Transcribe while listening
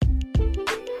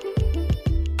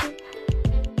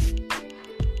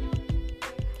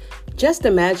Just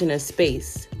imagine a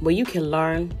space where you can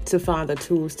learn to find the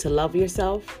tools to love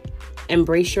yourself,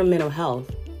 embrace your mental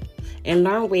health, and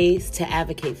learn ways to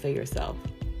advocate for yourself.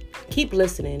 Keep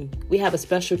listening. We have a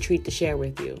special treat to share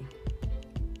with you.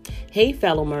 Hey,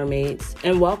 fellow mermaids,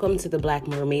 and welcome to the Black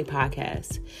Mermaid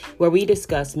Podcast, where we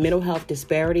discuss mental health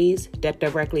disparities that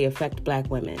directly affect Black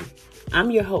women.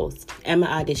 I'm your host, Emma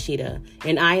Adeshita,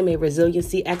 and I am a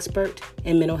resiliency expert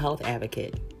and mental health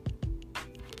advocate.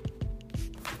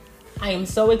 I am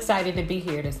so excited to be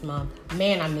here this month.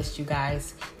 Man, I missed you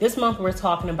guys. This month we're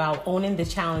talking about owning the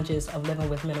challenges of living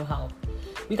with mental health.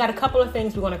 We got a couple of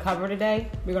things we're going to cover today.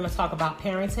 We're going to talk about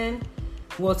parenting.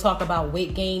 We'll talk about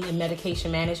weight gain and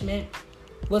medication management.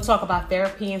 We'll talk about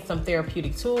therapy and some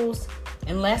therapeutic tools.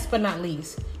 And last but not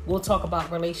least, we'll talk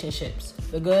about relationships,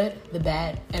 the good, the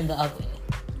bad, and the ugly.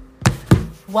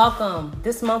 Welcome.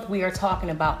 This month we are talking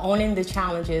about owning the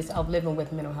challenges of living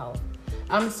with mental health.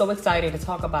 I'm so excited to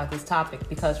talk about this topic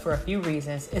because for a few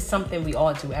reasons, it's something we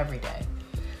all do every day.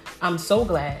 I'm so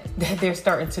glad that they're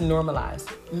starting to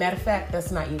normalize. Matter of fact,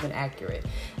 that's not even accurate.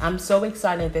 I'm so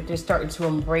excited that they're starting to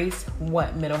embrace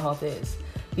what mental health is.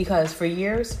 Because for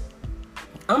years,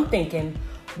 I'm thinking,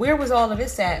 where was all of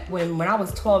this at when I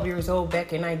was 12 years old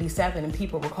back in 97 and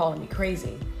people were calling me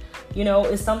crazy? You know,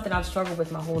 it's something I've struggled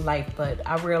with my whole life, but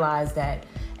I realized that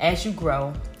as you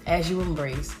grow, as you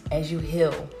embrace, as you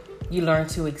heal, you learn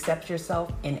to accept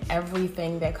yourself and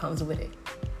everything that comes with it.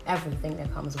 Everything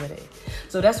that comes with it.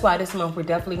 So that's why this month we're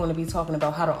definitely going to be talking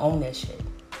about how to own that shit.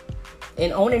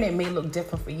 And owning it may look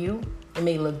different for you. It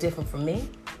may look different for me.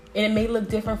 And it may look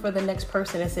different for the next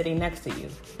person that's sitting next to you.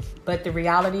 But the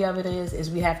reality of it is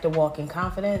we have to walk in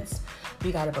confidence.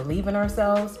 We got to believe in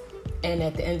ourselves. And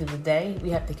at the end of the day, we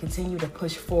have to continue to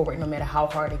push forward no matter how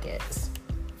hard it gets.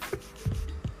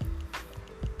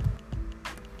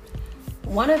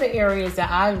 One of the areas that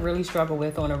I really struggle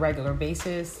with on a regular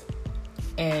basis,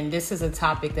 and this is a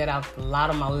topic that a lot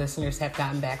of my listeners have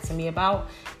gotten back to me about,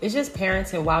 is just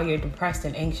parenting while you're depressed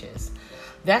and anxious.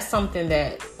 That's something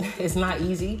that is not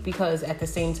easy because at the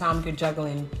same time you're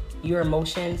juggling your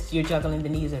emotions, you're juggling the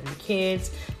needs of your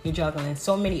kids, you're juggling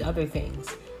so many other things.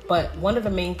 But one of the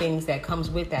main things that comes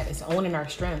with that is owning our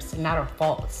strengths and not our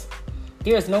faults.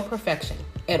 There is no perfection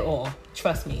at all.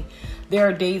 Trust me. There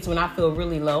are days when I feel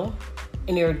really low.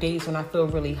 And there are days when I feel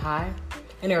really high.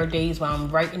 And there are days when I'm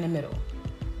right in the middle.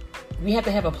 We have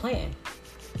to have a plan.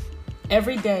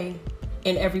 Every day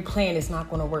and every plan is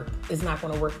not going to work. It's not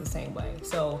going to work the same way.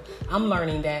 So I'm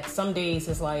learning that some days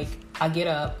it's like I get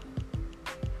up,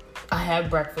 I have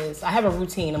breakfast. I have a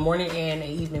routine, a morning and an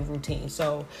evening routine.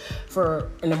 So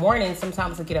in the morning,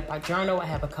 sometimes I get up, I journal, I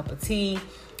have a cup of tea,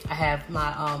 I have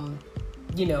my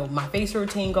my face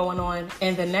routine going on.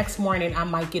 And the next morning I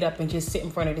might get up and just sit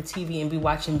in front of the TV and be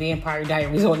watching Vampire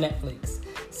Diaries on Netflix.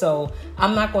 So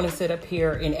I'm not going to sit up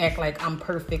here and act like I'm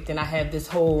perfect and I have this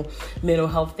whole mental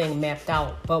health thing mapped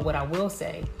out. But what I will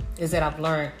say is that I've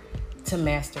learned to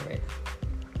master it.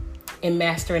 And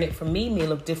mastering it for me may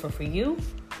look different for you.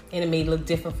 And it may look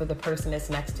different for the person that's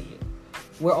next to you.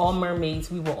 We're all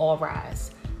mermaids. We will all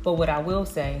rise. But what I will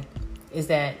say is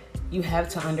that you have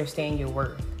to understand your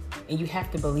worth. And you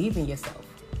have to believe in yourself.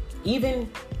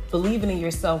 Even believing in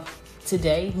yourself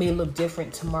today may look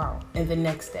different tomorrow and the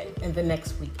next day and the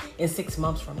next week and 6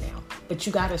 months from now. But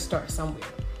you got to start somewhere.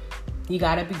 You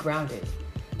got to be grounded.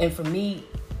 And for me,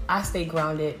 I stay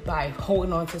grounded by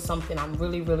holding on to something I'm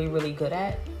really, really, really good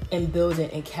at and building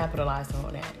and capitalizing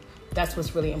on that. That's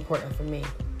what's really important for me.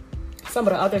 Some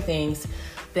of the other things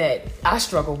that I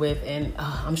struggle with, and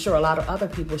I'm sure a lot of other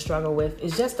people struggle with,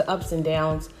 is just the ups and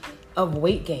downs of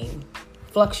weight gain,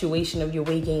 fluctuation of your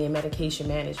weight gain and medication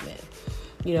management.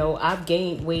 You know, I've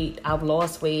gained weight, I've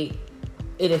lost weight.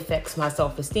 It affects my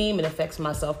self-esteem, it affects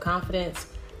my self-confidence.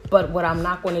 But what I'm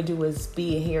not going to do is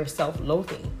be in here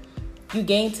self-loathing. You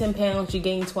gain 10 pounds, you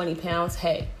gain 20 pounds,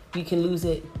 hey, you can lose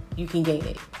it, you can gain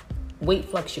it. Weight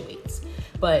fluctuates.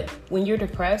 But when you're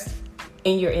depressed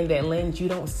and you're in that lens, you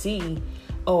don't see,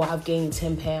 oh, I've gained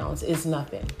 10 pounds, it's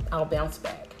nothing, I'll bounce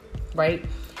back, right?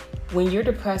 When you're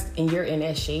depressed and you're in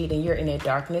that shade and you're in that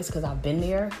darkness, because I've been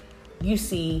there, you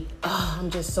see, oh, I'm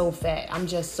just so fat. I'm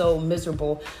just so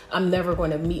miserable. I'm never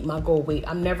going to meet my goal weight.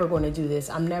 I'm never going to do this.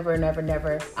 I'm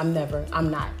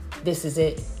not. This is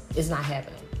it. It's not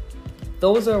happening.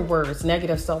 Those are words,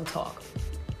 negative self-talk.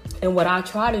 And what I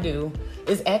try to do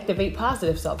is activate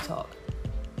positive self-talk.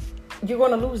 You're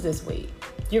going to lose this weight.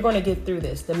 You're going to get through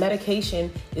this. The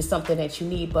medication is something that you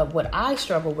need. But what I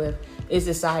struggle with is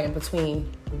deciding between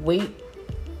weight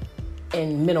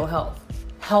and mental health,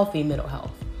 healthy mental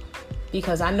health.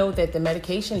 Because I know that the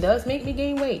medication does make me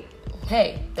gain weight.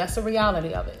 Hey, that's the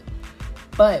reality of it.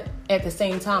 But at the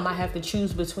same time, I have to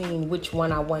choose between which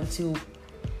one I want to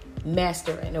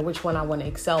master in or which one I want to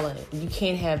excel in. You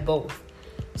can't have both.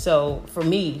 So for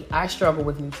me, I struggle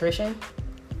with nutrition,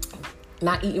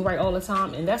 not eating right all the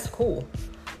time, and that's cool.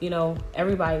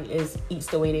 Everybody eats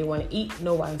the way they want to eat.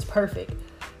 Nobody's perfect.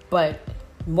 But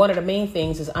one of the main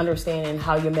things is understanding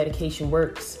how your medication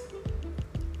works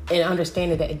and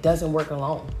understanding that it doesn't work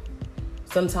alone.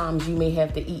 Sometimes you may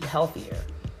have to eat healthier,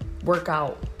 work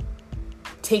out,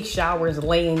 take showers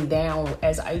laying down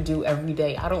as I do every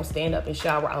day. I don't stand up and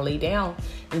shower. I lay down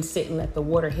and sit and let the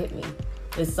water hit me.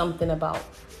 It's something about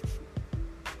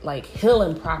like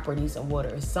healing properties of water.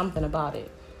 It's something about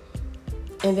it.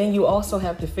 And then you also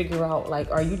have to figure out,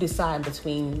 like, are you deciding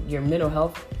between your mental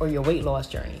health or your weight loss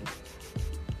journey?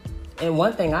 And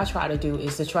one thing I try to do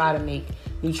is to try to make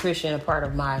nutrition a part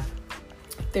of my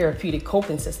therapeutic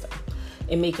coping system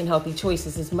and making healthy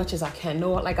choices as much as I can.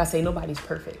 No, like I say, nobody's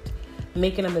perfect.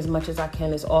 Making them as much as I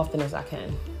can, as often as I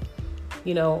can.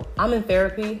 I'm in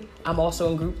therapy. I'm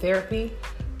also in group therapy.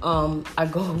 I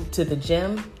go to the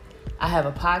gym. I have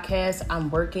a podcast. I'm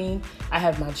working. I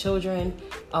have my children.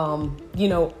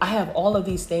 I have all of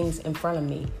these things in front of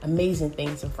me, amazing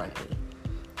things in front of me.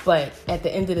 But at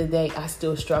the end of the day, I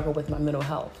still struggle with my mental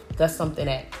health. That's something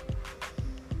that,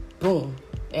 boom,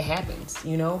 it happens,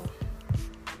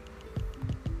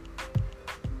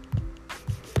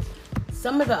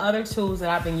 Some of the other tools that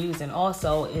I've been using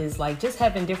also is like just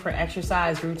having different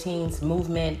exercise routines,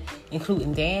 movement,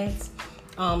 including dance.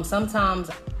 Sometimes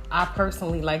I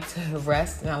personally like to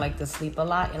rest and I like to sleep a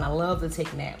lot, and I love to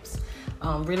take naps.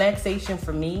 Relaxation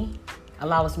for me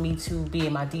allows me to be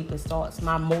in my deepest thoughts.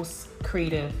 My most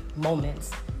creative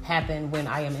moments happen when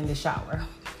I am in the shower.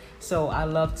 So I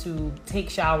love to take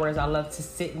showers. I love to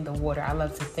sit in the water. I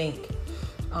love to think.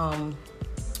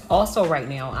 Also right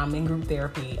now, I'm in group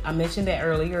therapy. I mentioned that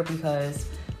earlier because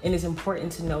it is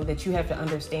important to know that you have to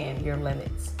understand your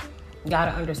limits. You got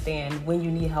to understand when you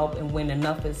need help and when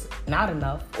enough is not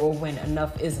enough or when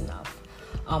enough is enough.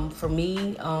 For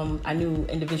me, I knew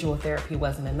individual therapy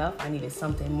wasn't enough. I needed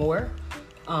something more.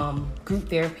 Group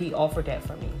therapy offered that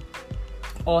for me.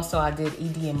 Also, I did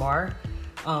EDMR,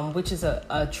 which is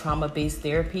a trauma-based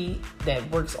therapy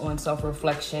that works on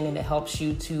self-reflection, and it helps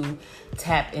you to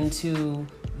tap into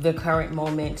the current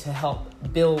moment to help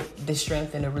build the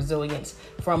strength and the resilience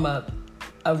from a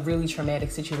really traumatic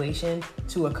situation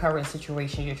to a current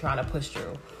situation you're trying to push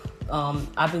through.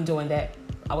 I've been doing that,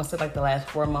 I would say, like the last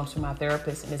 4 months with my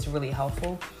therapist, and it's really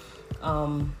helpful.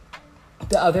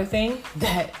 The other thing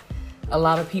that a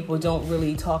lot of people don't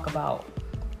really talk about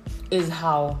is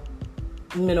how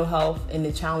mental health and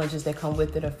the challenges that come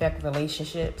with it affect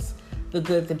relationships, the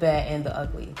good, the bad, and the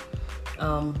ugly.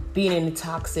 Being in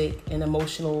toxic and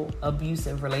emotional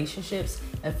abusive relationships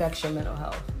affects your mental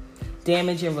health.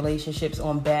 Damaging relationships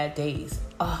on bad days.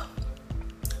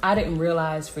 I didn't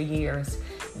realize for years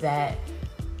that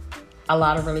a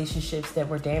lot of relationships that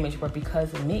were damaged were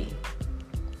because of me.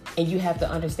 And you have to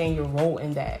understand your role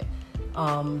in that.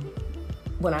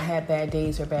 When I had bad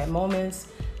days or bad moments,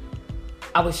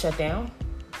 I would shut down.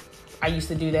 I used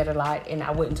to do that a lot, and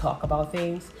I wouldn't talk about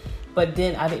things. But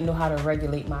then I didn't know how to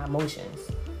regulate my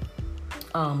emotions.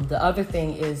 The other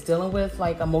thing is dealing with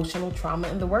like emotional trauma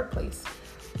in the workplace.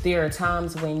 There are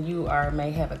times when you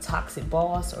may have a toxic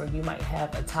boss, or you might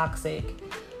have a toxic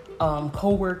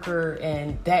coworker,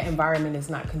 and that environment is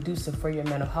not conducive for your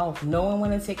mental health. Knowing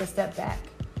when to take a step back.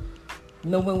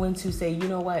 Knowing when to say, you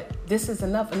know what, this is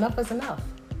enough. Enough is enough.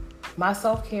 My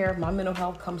self-care, my mental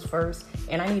health comes first,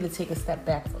 and I need to take a step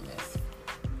back from this.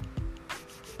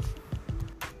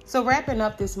 So wrapping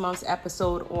up this month's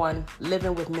episode on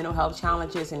living with mental health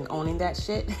challenges and owning that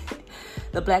shit,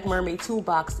 the Black Mermaid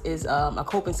Toolbox is a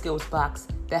coping skills box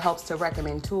that helps to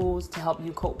recommend tools to help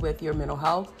you cope with your mental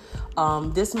health.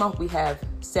 This month we have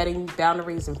Setting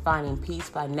Boundaries and Finding Peace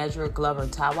by Nedra Glover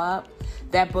Tawwab.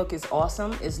 That book is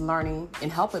awesome. It's learning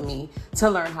and helping me to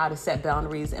learn how to set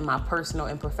boundaries in my personal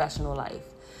and professional life.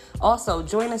 Also,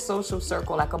 join a social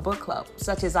circle like a book club,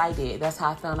 such as I did. That's how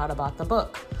I found out about the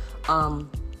book.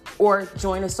 Or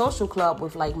join a social club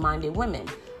with like-minded women,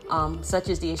 such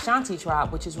as the Ashanti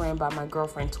Tribe, which is ran by my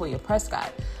girlfriend Toya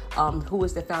Prescott, who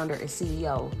is the founder and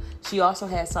CEO. She also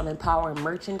has some empowering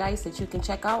merchandise that you can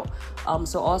check out.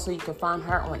 So also you can find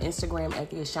her on Instagram at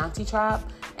the Ashanti Tribe,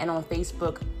 and on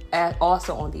Facebook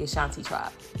also on the Ashanti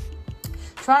Tribe.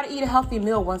 Try to eat a healthy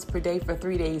meal once per day for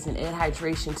 3 days and add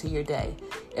hydration to your day.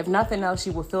 If nothing else,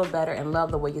 you will feel better and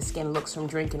love the way your skin looks from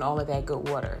drinking all of that good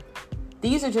water.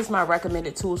 These are just my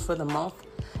recommended tools for the month.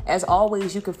 As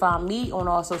always, you can find me on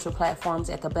all social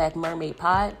platforms at the Black Mermaid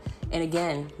Pod. And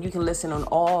again, you can listen on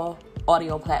all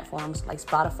audio platforms like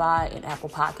Spotify and Apple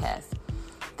Podcasts.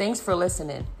 Thanks for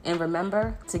listening. And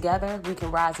remember, together we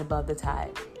can rise above the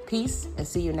tide. Peace, and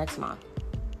see you next month.